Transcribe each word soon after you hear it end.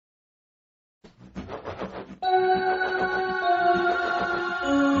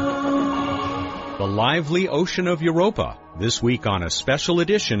The lively ocean of Europa, this week on a special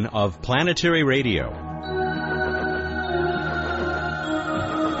edition of Planetary Radio.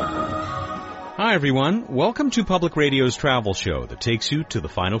 Hi everyone, welcome to Public Radio's travel show that takes you to the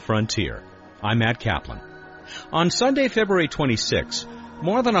final frontier. I'm Matt Kaplan. On Sunday, February 26,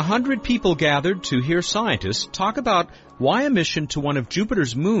 more than 100 people gathered to hear scientists talk about why a mission to one of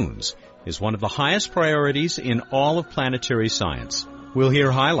Jupiter's moons is one of the highest priorities in all of planetary science. We'll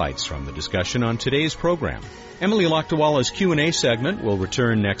hear highlights from the discussion on today's program. Emily Lakdawala's Q&A segment will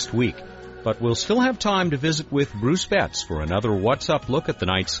return next week, but we'll still have time to visit with Bruce Betts for another What's Up look at the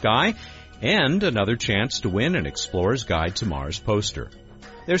night sky and another chance to win an Explorer's Guide to Mars poster.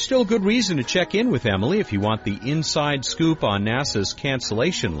 There's still good reason to check in with Emily if you want the inside scoop on NASA's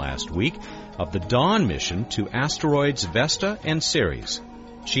cancellation last week of the Dawn mission to asteroids Vesta and Ceres.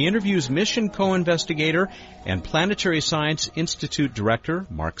 She interviews mission co-investigator and Planetary Science Institute director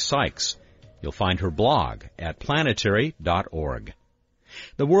Mark Sykes. You'll find her blog at planetary.org.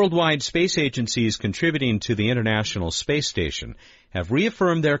 The worldwide space agencies contributing to the International Space Station have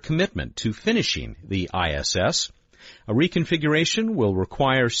reaffirmed their commitment to finishing the ISS. A reconfiguration will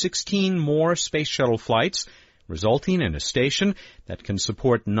require 16 more space shuttle flights, resulting in a station that can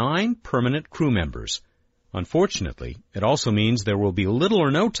support 9 permanent crew members. Unfortunately, it also means there will be little or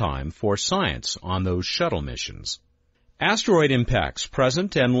no time for science on those shuttle missions. Asteroid impacts,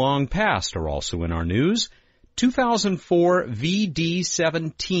 present and long past, are also in our news. 2004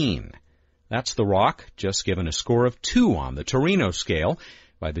 VD17. That's the rock, just given a score of 2 on the Torino scale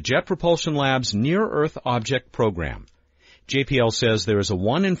by the Jet Propulsion Lab's Near-Earth Object Program. JPL says there is a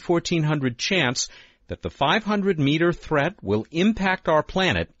 1 in 1,400 chance that the 500-meter threat will impact our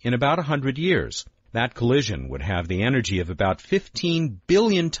planet in about 100 years. That collision would have the energy of about 15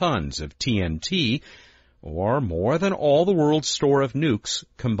 billion tons of TNT, or more than all the world's store of nukes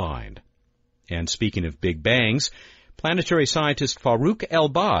combined. And speaking of big bangs, planetary scientist Farouk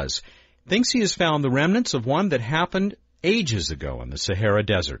El-Baz thinks he has found the remnants of one that happened ages ago in the Sahara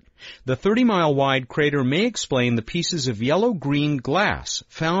Desert. The 30-mile-wide crater may explain the pieces of yellow-green glass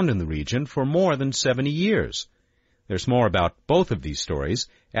found in the region for more than 70 years. There's more about both of these stories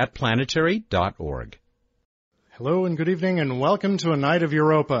at planetary.org. Hello and good evening and welcome to a night of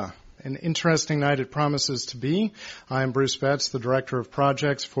Europa. An interesting night it promises to be. I'm Bruce Betts, the Director of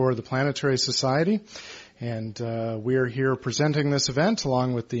Projects for the Planetary Society, and we are here presenting this event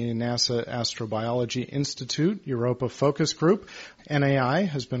along with the NASA Astrobiology Institute Europa Focus Group. NAI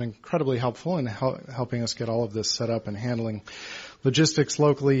has been incredibly helpful in helping us get all of this set up and handling logistics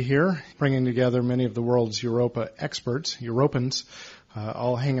locally here, bringing together many of the world's Europa experts, Europans,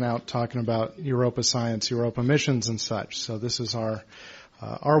 all hanging out talking about Europa science, Europa missions and such. So this is our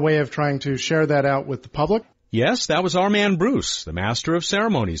way of trying to share that out with the public. Yes, that was our man Bruce, the Master of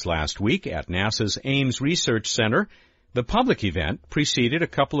Ceremonies last week at NASA's Ames Research Center. The public event preceded a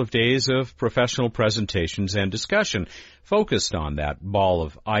couple of days of professional presentations and discussion focused on that ball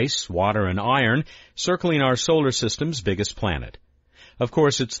of ice, water, and iron circling our solar system's biggest planet. Of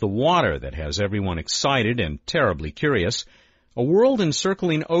course, it's the water that has everyone excited and terribly curious. A world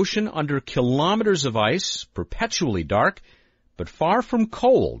encircling ocean under kilometers of ice, perpetually dark, but far from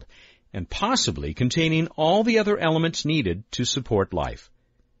cold, and possibly containing all the other elements needed to support life.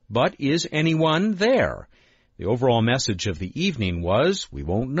 But is anyone there? The overall message of the evening was, we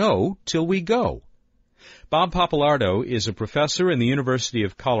won't know till we go. Bob Pappalardo is a professor in the University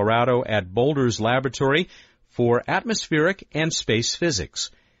of Colorado at Boulder's Laboratory for Atmospheric and Space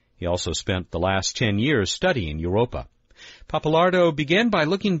Physics. He also spent the last 10 years studying Europa. Pappalardo began by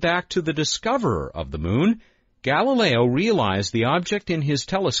looking back to the discoverer of the moon. Galileo realized the object in his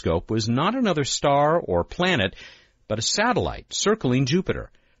telescope was not another star or planet, but a satellite circling Jupiter,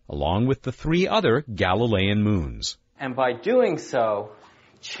 along with the 3 other Galilean moons. And by doing so,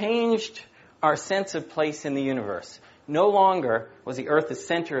 changed our sense of place in the universe. No longer was the Earth the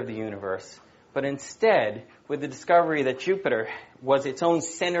center of the universe, but instead, with the discovery that Jupiter was its own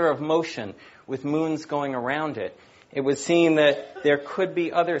center of motion with moons going around it, it was seen that there could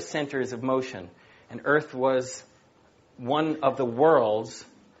be other centers of motion. And Earth was one of the worlds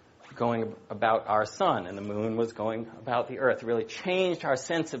going about our sun, and the moon was going about the Earth. It really changed our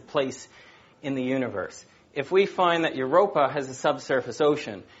sense of place in the universe. If we find that Europa has a subsurface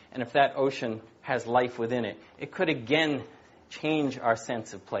ocean, and if that ocean has life within it, it could again change our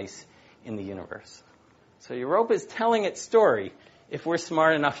sense of place in the universe. So Europa is telling its story if we're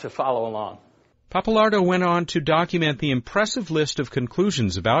smart enough to follow along. Pappalardo went on to document the impressive list of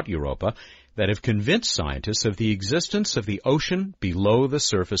conclusions about Europa that have convinced scientists of the existence of the ocean below the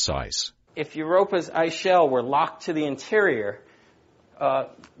surface ice. If Europa's ice shell were locked to the interior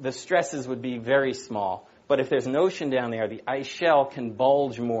the stresses would be very small. But if there's an ocean down there, the ice shell can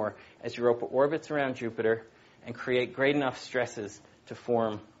bulge more as Europa orbits around Jupiter and create great enough stresses to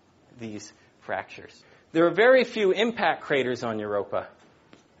form these fractures. There are very few impact craters on Europa.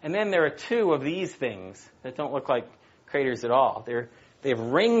 And then there are two of these things that don't look like craters at all. They have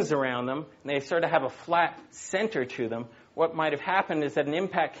rings around them, and they sort of have a flat center to them. What might have happened is that an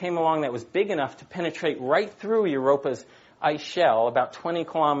impact came along that was big enough to penetrate right through Europa's ice shell, about 20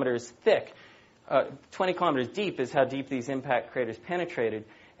 kilometers thick. 20 kilometers deep is how deep these impact craters penetrated.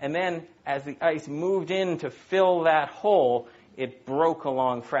 And then, as the ice moved in to fill that hole, it broke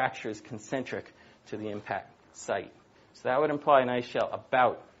along fractures concentric to the impact site. So that would imply an ice shell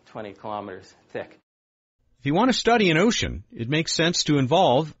about 20 kilometers thick. If you want to study an ocean, it makes sense to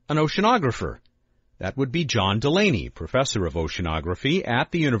involve an oceanographer. That would be John Delaney, professor of oceanography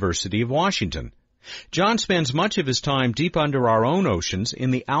at the University of Washington. John spends much of his time deep under our own oceans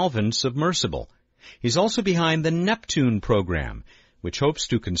in the Alvin submersible. He's also behind the Neptune program, which hopes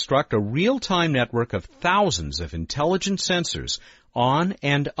to construct a real-time network of thousands of intelligent sensors on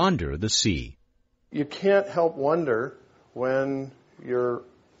and under the sea. You can't help wonder when you're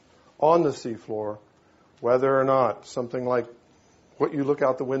on the seafloor whether or not something like what you look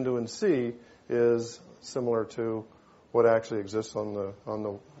out the window and see is similar to what actually exists on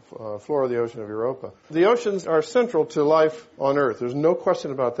the floor of the ocean of Europa. The oceans are central to life on Earth. There's no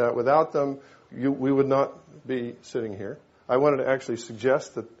question about that. Without them, we would not be sitting here. I wanted to actually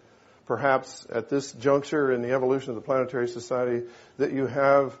suggest that perhaps at this juncture in the evolution of the Planetary Society that you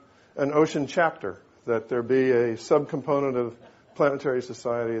have an ocean chapter, that there be a subcomponent of Planetary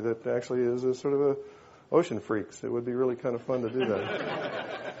Society that actually is a sort of a ocean freaks. It would be really kind of fun to do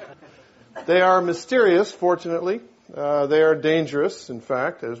that. They are mysterious, fortunately. They are dangerous, in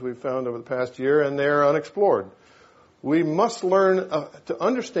fact, as we've found over the past year, and they are unexplored. We must learn to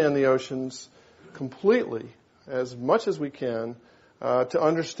understand the oceans completely, as much as we can, to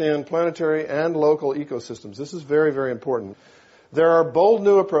understand planetary and local ecosystems. This is very, very important. There are bold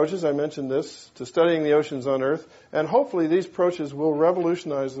new approaches, I mentioned this, to studying the oceans on Earth, and hopefully these approaches will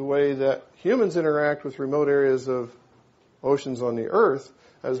revolutionize the way that humans interact with remote areas of oceans on the Earth,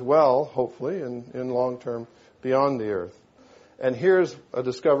 as well, hopefully, in long term, beyond the Earth. And here's a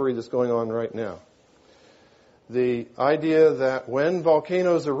discovery that's going on right now. The idea that when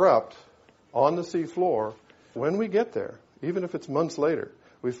volcanoes erupt on the seafloor, when we get there, even if it's months later,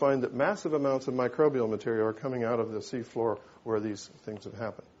 we find that massive amounts of microbial material are coming out of the seafloor where these things have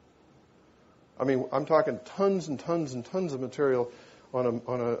happened. I mean, I'm talking tons and tons and tons of material on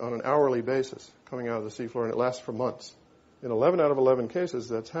an hourly basis coming out of the seafloor, and it lasts for months. In 11 out of 11 cases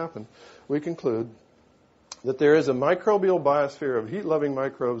that's happened, we conclude that there is a microbial biosphere of heat-loving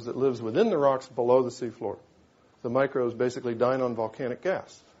microbes that lives within the rocks below the seafloor. The microbes basically dine on volcanic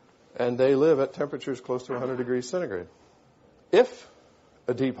gas, and they live at temperatures close to 100 degrees centigrade. If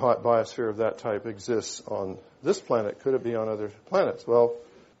a deep, hot biosphere of that type exists on this planet, could it be on other planets? Well,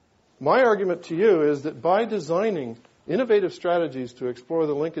 my argument to you is that by designing innovative strategies to explore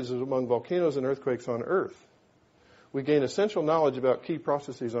the linkages among volcanoes and earthquakes on Earth, we gain essential knowledge about key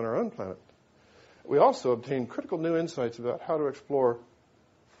processes on our own planet. We also obtain critical new insights about how to explore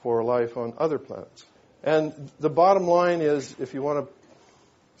for life on other planets. And the bottom line is, if you want to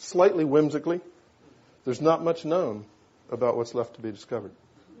slightly whimsically, there's not much known about what's left to be discovered.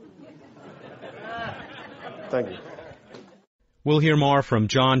 Thank you. We'll hear more from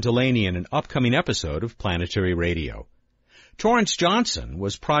John Delaney in an upcoming episode of Planetary Radio. Torrance Johnson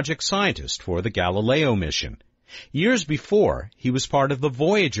was project scientist for the Galileo mission. Years before, he was part of the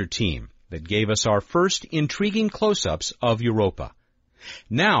Voyager team that gave us our first intriguing close-ups of Europa.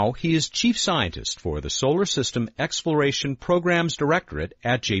 Now he is chief scientist for the Solar System Exploration Programs Directorate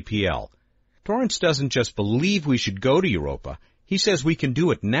at JPL. Torrance doesn't just believe we should go to Europa, he says we can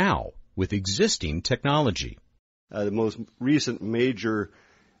do it now with existing technology. The most recent major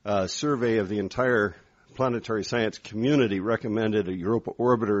survey of the entire planetary science community recommended a Europa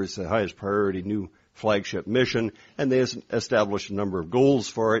orbiter as the highest priority new flagship mission, and they established a number of goals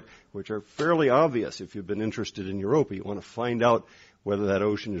for it, which are fairly obvious if you've been interested in Europa. You want to find out whether that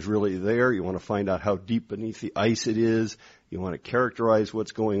ocean is really there. You want to find out how deep beneath the ice it is. You want to characterize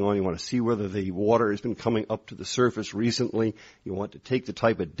what's going on. You want to see whether the water has been coming up to the surface recently. You want to take the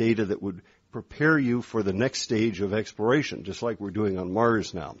type of data that would prepare you for the next stage of exploration, just like we're doing on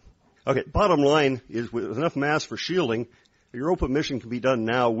Mars now. Okay, bottom line is with enough mass for shielding, the Europa mission can be done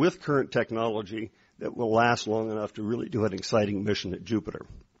now with current technology that will last long enough to really do an exciting mission at Jupiter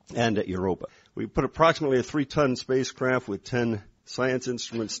and at Europa. We put approximately a 3-ton spacecraft with 10 science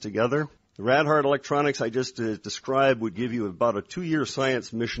instruments together, The Rad-Hard electronics I just described would give you about a 2-year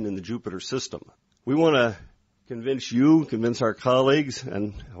science mission in the Jupiter system. We want to convince our colleagues,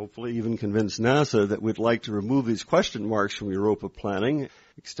 and hopefully even convince NASA that we'd like to remove these question marks from Europa planning,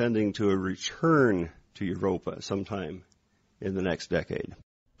 extending to a return to Europa sometime in the next decade.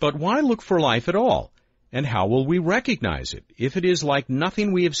 But why look for life at all? And how will we recognize it if it is like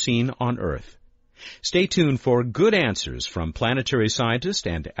nothing we have seen on Earth? Stay tuned for good answers from planetary scientist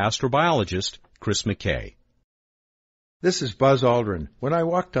and astrobiologist Chris McKay. This is Buzz Aldrin. When I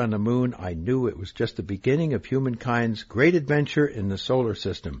walked on the moon, I knew it was just the beginning of humankind's great adventure in the solar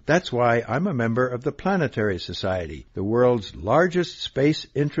system. That's why I'm a member of the Planetary Society, the world's largest space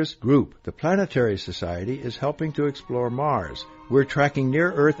interest group. The Planetary Society is helping to explore Mars. We're tracking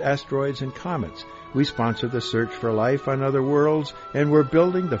near-Earth asteroids and comets. We sponsor the search for life on other worlds, and we're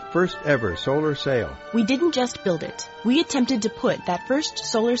building the first ever solar sail. We didn't just build it. We attempted to put that first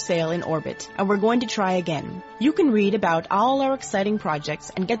solar sail in orbit, and we're going to try again. You can read about all our exciting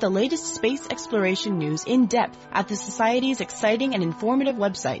projects and get the latest space exploration news in depth at the Society's exciting and informative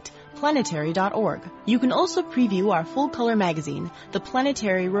website, planetary.org. You can also preview our full-color magazine, The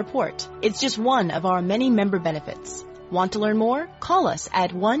Planetary Report. It's just one of our many member benefits. Want to learn more? Call us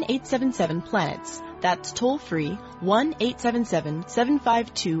at 1-877-PLANETS. That's toll-free,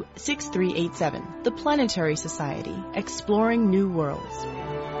 1-877-752-6387. The Planetary Society, exploring new worlds.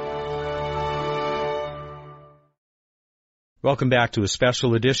 Welcome back to a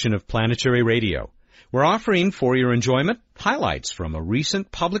special edition of Planetary Radio. We're offering, for your enjoyment, highlights from a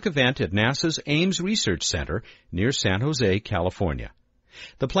recent public event at NASA's Ames Research Center near San Jose, California.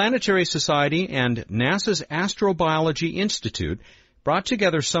 The Planetary Society and NASA's Astrobiology Institute brought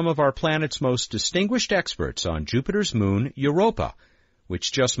together some of our planet's most distinguished experts on Jupiter's moon, Europa,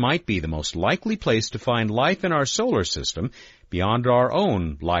 which just might be the most likely place to find life in our solar system beyond our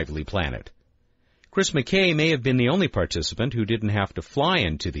own lively planet. Chris McKay may have been the only participant who didn't have to fly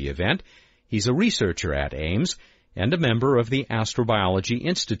into the event. He's a researcher at Ames and a member of the Astrobiology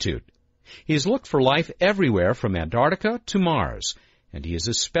Institute. He's looked for life everywhere from Antarctica to Mars, and he is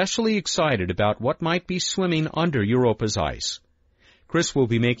especially excited about what might be swimming under Europa's ice. Chris will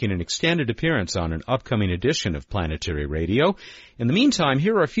be making an extended appearance on an upcoming edition of Planetary Radio. In the meantime,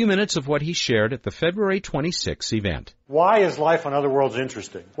 here are a few minutes of what he shared at the February 26th event. Why is life on other worlds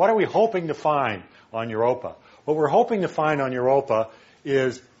interesting? What are we hoping to find on Europa? What we're hoping to find on Europa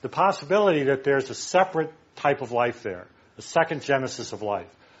is the possibility that there's a separate type of life there, a second genesis of life.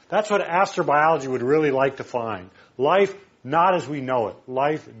 That's what astrobiology would really like to find. Life not as we know it,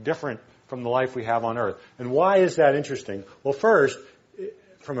 life different from the life we have on Earth. And why is that interesting? Well, first,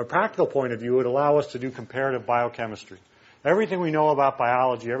 from a practical point of view, it would allow us to do comparative biochemistry. Everything we know about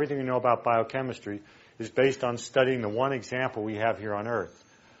biology, everything we know about biochemistry is based on studying the one example we have here on Earth.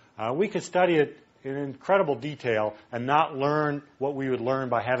 We could study it in incredible detail and not learn what we would learn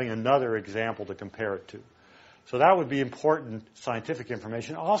by having another example to compare it to. So that would be important scientific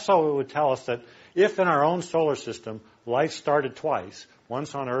information. Also, it would tell us that if in our own solar system life started twice,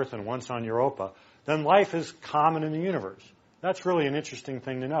 once on Earth and once on Europa, then life is common in the universe. That's really an interesting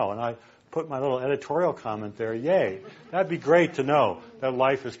thing to know. And I put my little editorial comment there, yay. That'd be great to know that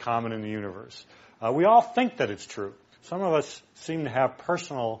life is common in the universe. We all think that it's true. Some of us seem to have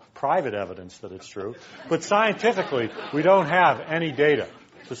personal, private evidence that it's true. But scientifically, we don't have any data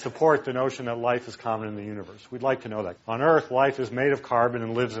to support the notion that life is common in the universe. We'd like to know that. On Earth, life is made of carbon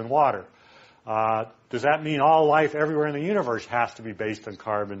and lives in water. Does that mean all life everywhere in the universe has to be based on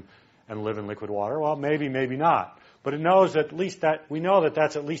carbon and live in liquid water? Well, maybe, maybe not. But it knows at least that we know that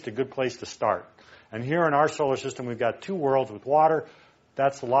that's at least a good place to start. And here in our solar system, we've got two worlds with water.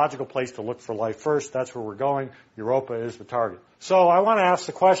 That's the logical place to look for life first. That's where we're going. Europa is the target. So I want to ask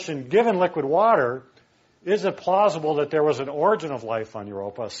the question, given liquid water, is it plausible that there was an origin of life on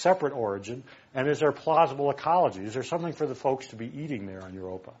Europa, a separate origin, and is there plausible ecology? Is there something for the folks to be eating there on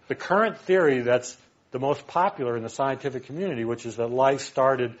Europa? The current theory that's the most popular in the scientific community, which is that life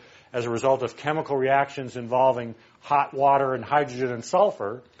started as a result of chemical reactions involving hot water and hydrogen and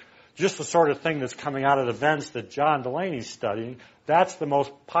sulfur, just the sort of thing that's coming out of the vents that John Delaney's studying, that's the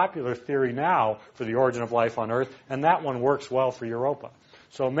most popular theory now for the origin of life on Earth, and that one works well for Europa.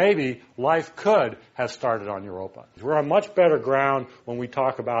 So maybe life could have started on Europa. We're on much better ground when we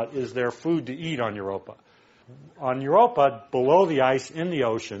talk about, is there food to eat on Europa? On Europa, below the ice in the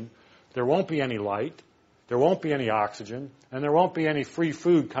ocean, there won't be any light, there won't be any oxygen, and there won't be any free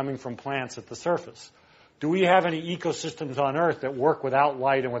food coming from plants at the surface. Do we have any ecosystems on Earth that work without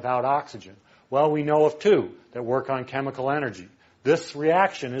light and without oxygen? Well, we know of two that work on chemical energy. This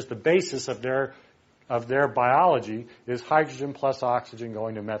reaction is the basis of their of their biology is hydrogen plus oxygen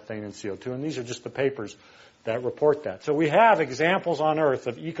going to methane and CO2. And these are just the papers that report that. So we have examples on Earth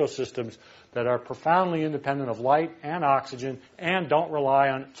of ecosystems that are profoundly independent of light and oxygen and don't rely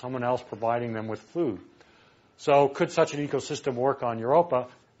on someone else providing them with food. So could such an ecosystem work on Europa?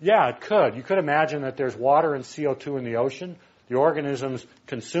 Yeah, it could. You could imagine that there's water and CO2 in the ocean. The organisms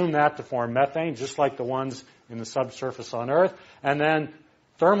consume that to form methane, just like the ones in the subsurface on Earth. And then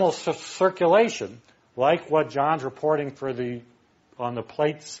thermal circulation, like what John's reporting on the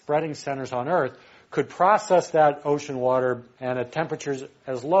plate spreading centers on Earth, could process that ocean water, and at temperatures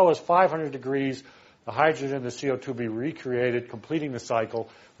as low as 500 degrees, the hydrogen and the CO2 be recreated, completing the cycle.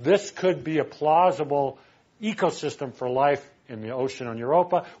 This could be a plausible ecosystem for life in the ocean on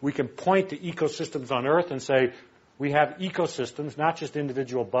Europa. We can point to ecosystems on Earth and say, we have ecosystems, not just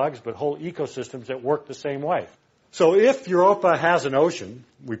individual bugs, but whole ecosystems that work the same way. So if Europa has an ocean,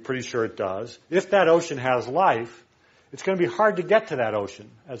 we're pretty sure it does, if that ocean has life, it's going to be hard to get to that ocean.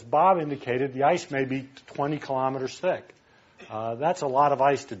 As Bob indicated, the ice may be 20 kilometers thick. That's a lot of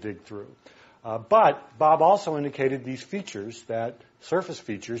ice to dig through. But Bob also indicated these features, surface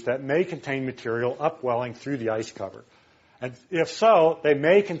features, that may contain material upwelling through the ice cover. And if so, they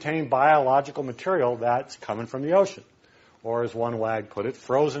may contain biological material that's coming from the ocean. Or as one wag put it,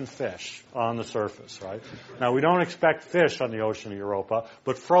 frozen fish on the surface, right? Now, we don't expect fish on the ocean of Europa,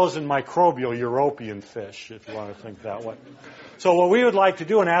 but frozen microbial European fish, if you want to think that way. So what we would like to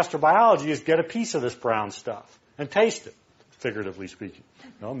do in astrobiology is get a piece of this brown stuff and taste it, figuratively speaking.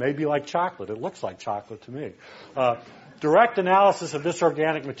 Maybe like chocolate. It looks like chocolate to me. Direct analysis of this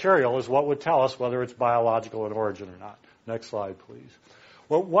organic material is what would tell us whether it's biological in origin or not. Next slide, please.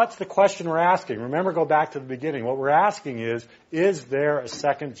 Well, what's the question we're asking? Remember, go back to the beginning. What we're asking is there a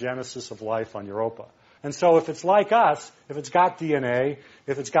second genesis of life on Europa? And so if it's like us, if it's got DNA,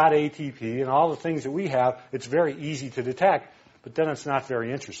 if it's got ATP and all the things that we have, it's very easy to detect, but then it's not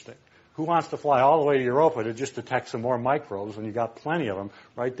very interesting. Who wants to fly all the way to Europa to just detect some more microbes when you've got plenty of them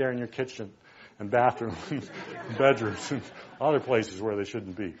right there in your kitchen and bathroom and bedrooms and other places where they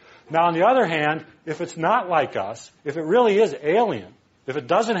shouldn't be? Now, on the other hand, if it's not like us, if it really is alien, if it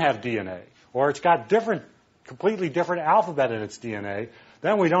doesn't have DNA, or it's got completely different alphabet in its DNA,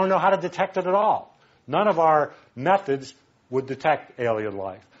 then we don't know how to detect it at all. None of our methods would detect alien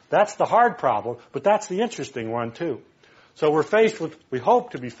life. That's the hard problem, but that's the interesting one too. So we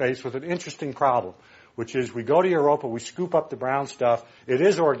hope to be faced with an interesting problem, which is we go to Europa, we scoop up the brown stuff, it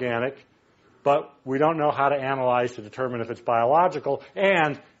is organic, but we don't know how to analyze to determine if it's biological,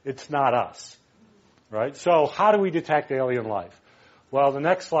 and it's not us. Right? So how do we detect alien life? Well, the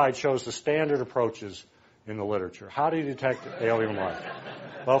next slide shows the standard approaches in the literature. How do you detect alien life?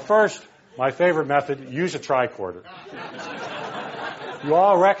 Well, first, my favorite method, use a tricorder. You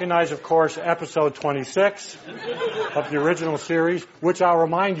all recognize, of course, episode 26 of the original series, which I'll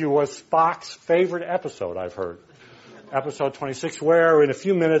remind you was Spock's favorite episode, I've heard. Episode 26, where in a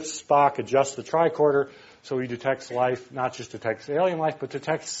few minutes Spock adjusts the tricorder so he detects life, not just detects alien life, but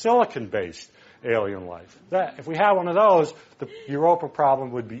detects silicon-based alien life. If we had one of those, the Europa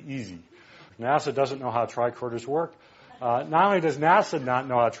problem would be easy. NASA doesn't know how tricorders work. Not only does NASA not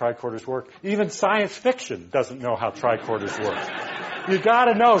know how tricorders work, even science fiction doesn't know how tricorders work. You got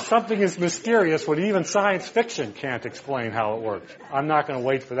to know something is mysterious when even science fiction can't explain how it works. I'm not going to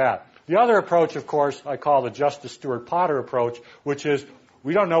wait for that. The other approach, of course, I call the Justice Stewart Potter approach, which is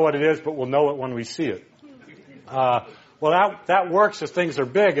we don't know what it is, but we'll know it when we see it. That works if things are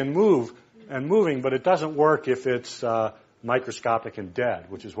big and moving, but it doesn't work if it's microscopic and dead,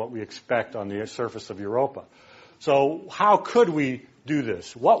 which is what we expect on the surface of Europa. So how could we do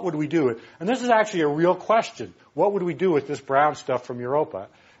this? What would we do? And this is actually a real question. What would we do with this brown stuff from Europa?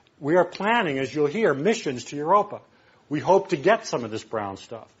 We are planning, as you'll hear, missions to Europa. We hope to get some of this brown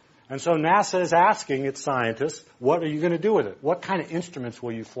stuff. And so NASA is asking its scientists, what are you going to do with it? What kind of instruments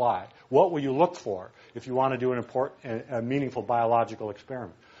will you fly? What will you look for if you want to do a meaningful biological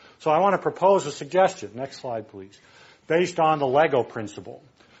experiment? So I want to propose a suggestion. Next slide, please. Based on the Lego principle.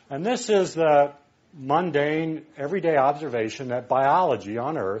 And this is the mundane, everyday observation that biology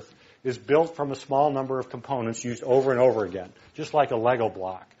on Earth is built from a small number of components used over and over again, just like a Lego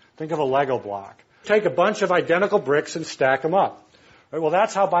block. Think of a Lego block. Take a bunch of identical bricks and stack them up. Right, well,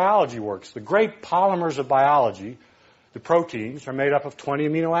 that's how biology works. The great polymers of biology, the proteins, are made up of 20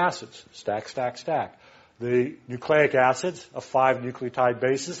 amino acids. Stack, stack, stack. The nucleic acids of 5 nucleotide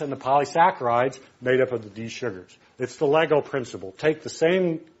bases, and the polysaccharides made up of the D sugars. It's the Lego principle. Take the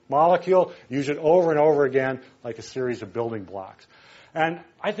same molecule, use it over and over again like a series of building blocks. And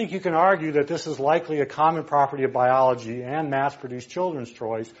I think you can argue that this is likely a common property of biology and mass-produced children's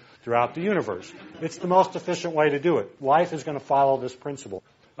toys throughout the universe. It's the most efficient way to do it. Life is going to follow this principle.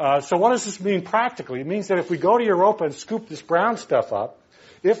 So what does this mean practically? It means that if we go to Europa and scoop this brown stuff up,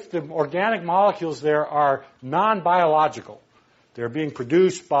 if the organic molecules there are non-biological, they're being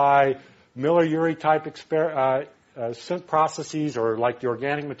produced by Miller-Urey type processes, or like the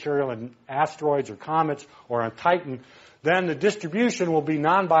organic material in asteroids or comets or on Titan, then the distribution will be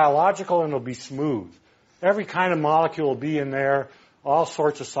non-biological and it'll be smooth. Every kind of molecule will be in there, all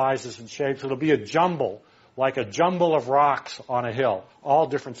sorts of sizes and shapes. It'll be a jumble, like a jumble of rocks on a hill, all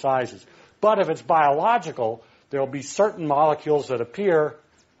different sizes. But if it's biological, there'll be certain molecules that appear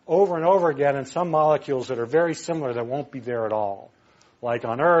over and over again, and some molecules that are very similar that won't be there at all. Like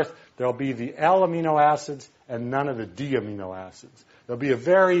on Earth, there'll be the L amino acids and none of the D amino acids. There'll be a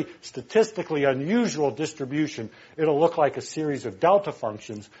very statistically unusual distribution. It'll look like a series of delta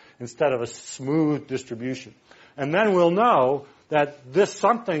functions instead of a smooth distribution. And then we'll know that this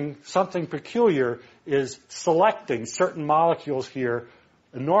something peculiar is selecting certain molecules here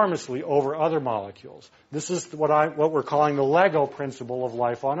enormously over other molecules. This is what we're calling the Lego principle of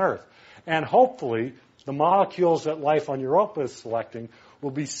life on Earth. And hopefully, the molecules that life on Europa is selecting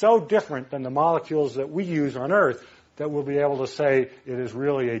will be so different than the molecules that we use on Earth that we'll be able to say it is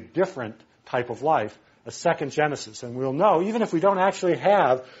really a different type of life, a second genesis. And we'll know, even if we don't actually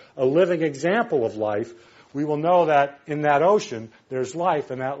have a living example of life, we will know that in that ocean there's life,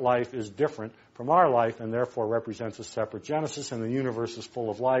 and that life is different from our life and therefore represents a separate genesis, and the universe is full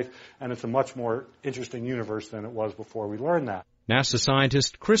of life, and it's a much more interesting universe than it was before we learned that. NASA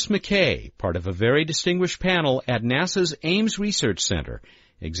scientist Chris McKay, part of a very distinguished panel at NASA's Ames Research Center,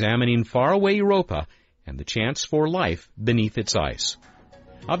 examining faraway Europa and the chance for life beneath its ice.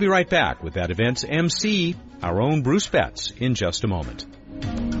 I'll be right back with that event's MC, our own Bruce Betts, in just a moment.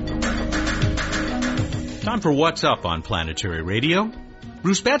 Time for What's Up on Planetary Radio.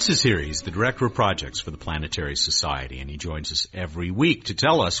 Bruce Betts is here. He's the Director of Projects for the Planetary Society, and he joins us every week to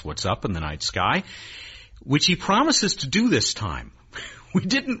tell us what's up in the night sky, which he promises to do this time. We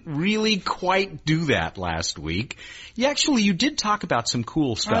didn't really quite do that last week. You did talk about some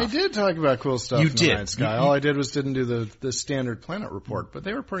cool stuff. I did talk about cool stuff in the night sky. All I did was didn't do the standard planet report, but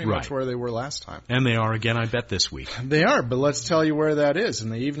they were pretty much where they were last time. And they are again, I bet, this week. They are, but let's tell you where that is. In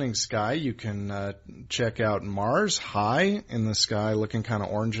the evening sky, you can check out Mars high in the sky, looking kind of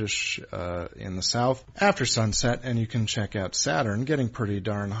orangish in the south after sunset, and you can check out Saturn, getting pretty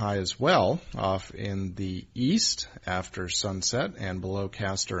darn high as well, off in the east after sunset and below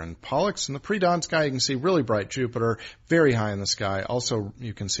Castor and Pollux. In the pre-dawn sky, you can see really bright Jupiter, very high in the sky. Also,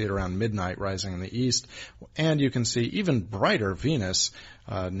 you can see it around midnight rising in the east. And you can see even brighter Venus,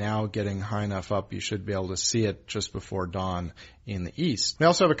 now getting high enough up you should be able to see it just before dawn in the east. We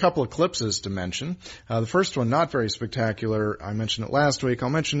also have a couple eclipses to mention. The first one, not very spectacular. I mentioned it last week.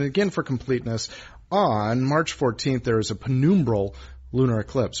 I'll mention it again for completeness. On March 14th, there is a penumbral lunar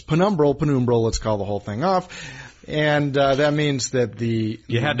eclipse. Penumbral, let's call the whole thing off. And that means that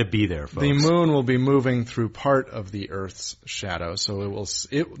you had to be there, folks. The moon will be moving through part of the Earth's shadow. So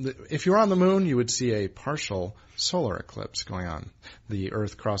if you're on the moon, you would see a partial solar eclipse going on. The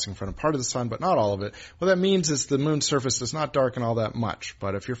Earth crossing in front of part of the sun, but not all of it. What that means is the moon's surface does not darken all that much.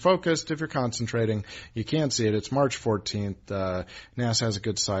 But if you're focused, if you're concentrating, you can see it. It's March 14th. NASA has a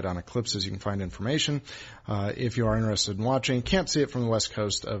good site on eclipses. You can find information. If you are interested in watching, you can't see it from the west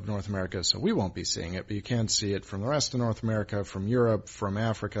coast of North America, so we won't be seeing it, but you can see it from the rest of North America, from Europe, from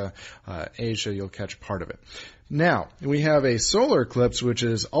Africa, Asia. You'll catch part of it. Now, we have a solar eclipse, which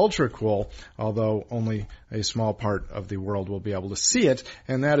is ultra cool, although only a small part of the world will be able to see it,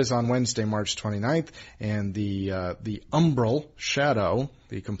 and that is on Wednesday, March 29th, and the umbral shadow,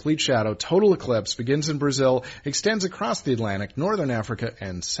 the complete shadow, total eclipse, begins in Brazil, extends across the Atlantic, northern Africa,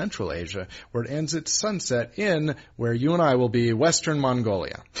 and Central Asia, where it ends at sunset in where you and I will be, Western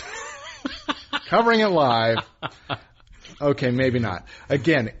Mongolia. Covering it live. Okay, maybe not.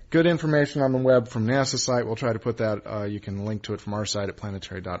 Again, good information on the web from NASA's site. We'll try to put that, you can link to it from our site at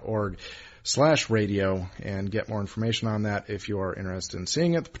planetary.org/radio and get more information on that if you are interested in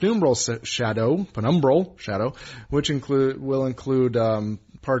seeing it. The penumbral shadow, which will include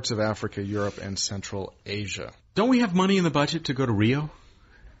parts of Africa, Europe, and Central Asia. Don't we have money in the budget to go to Rio?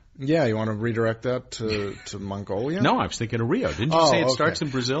 Yeah, you want to redirect that to Mongolia? No, I was thinking of Rio. Didn't you say it starts in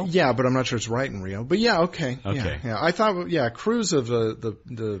Brazil? Yeah, but I'm not sure it's right in Rio. But yeah, okay. Yeah. I thought, cruise of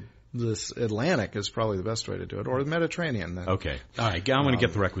this Atlantic is probably the best way to do it, or the Mediterranean. Then. Okay. All right, I'm going to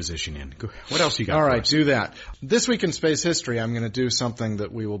get the requisition in. What else you got? All right, do that. This week in space history, I'm going to do something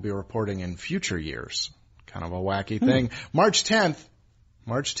that we will be reporting in future years. Kind of a wacky thing. March 10th,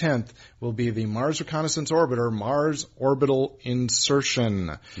 March 10th will be the Mars Reconnaissance Orbiter Mars Orbital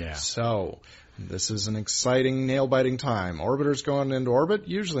Insertion. Yeah. So, this is an exciting, nail-biting time. Orbiters going into orbit,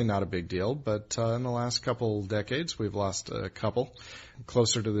 usually not a big deal, but in the last couple decades, we've lost a couple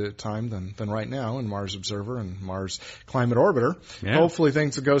closer to the time than right now in Mars Observer and Mars Climate Orbiter. Yeah. Hopefully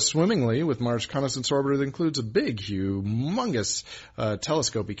things will go swimmingly with Mars Reconnaissance Orbiter that includes a big, humongous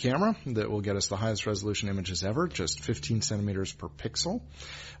telescopy camera that will get us the highest resolution images ever, just 15 centimeters per pixel.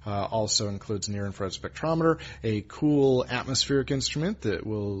 Also includes near-infrared spectrometer, a cool atmospheric instrument that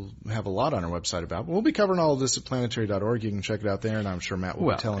we'll have a lot on our website about. We'll be covering all of this at planetary.org. You can check it out there, and I'm sure Matt will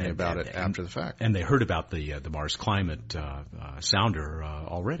be telling you about it after the fact. And they heard about the Mars Climate sounder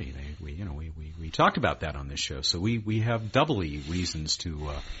already. We talked about that on this show, so we have doubly reasons to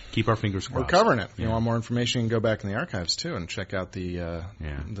keep our fingers crossed. We're covering it. If you want more information, you can go back in the archives too and check out the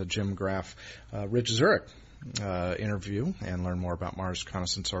Jim Graff, Rich Zurich interview and learn more about Mars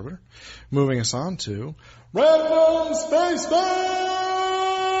Reconnaissance Orbiter. Moving us on to Random Space Fact!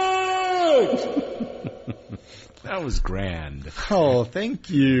 That was grand. Oh, thank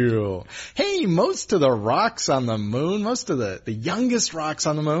you. Hey, most of the rocks on the moon, most of the youngest rocks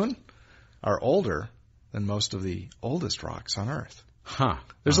on the moon are older than most of the oldest rocks on Earth. Huh.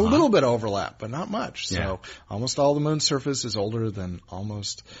 There's a little bit of overlap, but not much. So Yeah. almost all the moon's surface is older than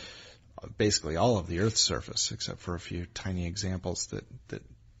almost basically all of the Earth's surface, except for a few tiny examples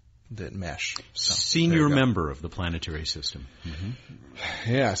that mesh. So, Senior member of the planetary system. Mm-hmm.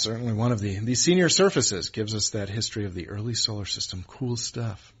 Yeah, certainly one of the senior surfaces gives us that history of the early solar system. Cool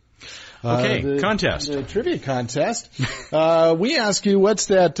stuff. Okay, contest. The trivia contest. We ask you, what's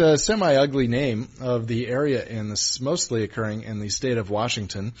that semi-ugly name of the area mostly occurring in the state of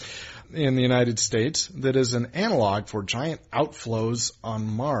Washington in the United States that is an analog for giant outflows on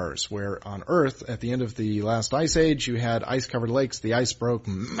Mars, where on Earth, at the end of the last ice age, you had ice-covered lakes, the ice broke,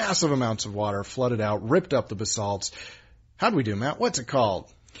 massive amounts of water flooded out, ripped up the basalts. How'd we do, Matt? What's it called?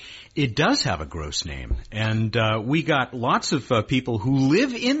 It does have a gross name, and we got lots of people who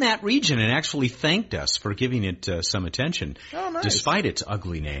live in that region and actually thanked us for giving it some attention, despite its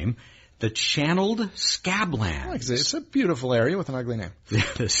ugly name. The Channeled Scablands. It's a beautiful area with an ugly name.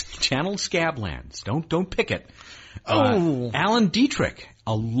 The Channeled Scablands. Don't pick it. Oh. Alan Dietrich,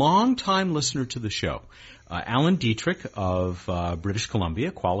 a long-time listener to the show. Alan Dietrich of British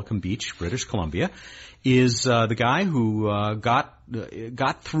Columbia, Qualicum Beach, British Columbia, is the guy who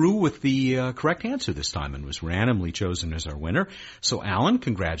got through with the correct answer this time and was randomly chosen as our winner. So, Alan,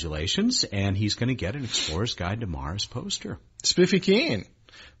 congratulations, and he's going to get an Explorer's Guide to Mars poster. Spiffy Keen.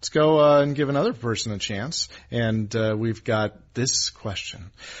 Let's go and give another person a chance. And we've got this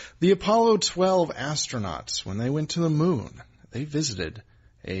question. The Apollo 12 astronauts, when they went to the moon, they visited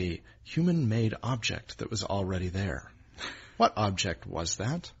a human-made object that was already there. What object was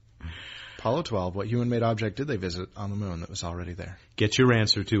that? Apollo 12, what human-made object did they visit on the moon that was already there? Get your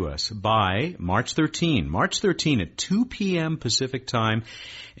answer to us by March 13. March 13 at 2 p.m. Pacific time,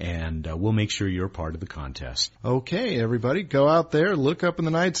 and we'll make sure you're part of the contest. Okay, everybody, go out there, look up in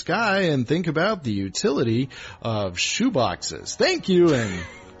the night sky, and think about the utility of shoeboxes. Thank you, and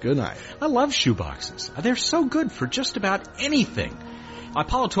good night. I love shoeboxes. They're so good for just about anything.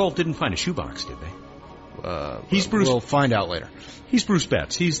 Apollo 12 didn't find a shoebox, did they? He's Bruce. We'll find out later. He's Bruce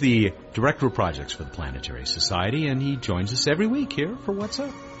Betts. He's the Director of Projects for the Planetary Society, and he joins us every week here for What's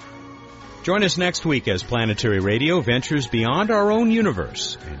Up. Join us next week as Planetary Radio ventures beyond our own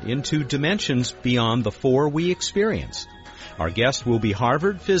universe and into dimensions beyond the four we experience. Our guest will be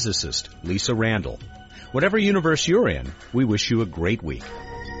Harvard physicist Lisa Randall. Whatever universe you're in, we wish you a great week.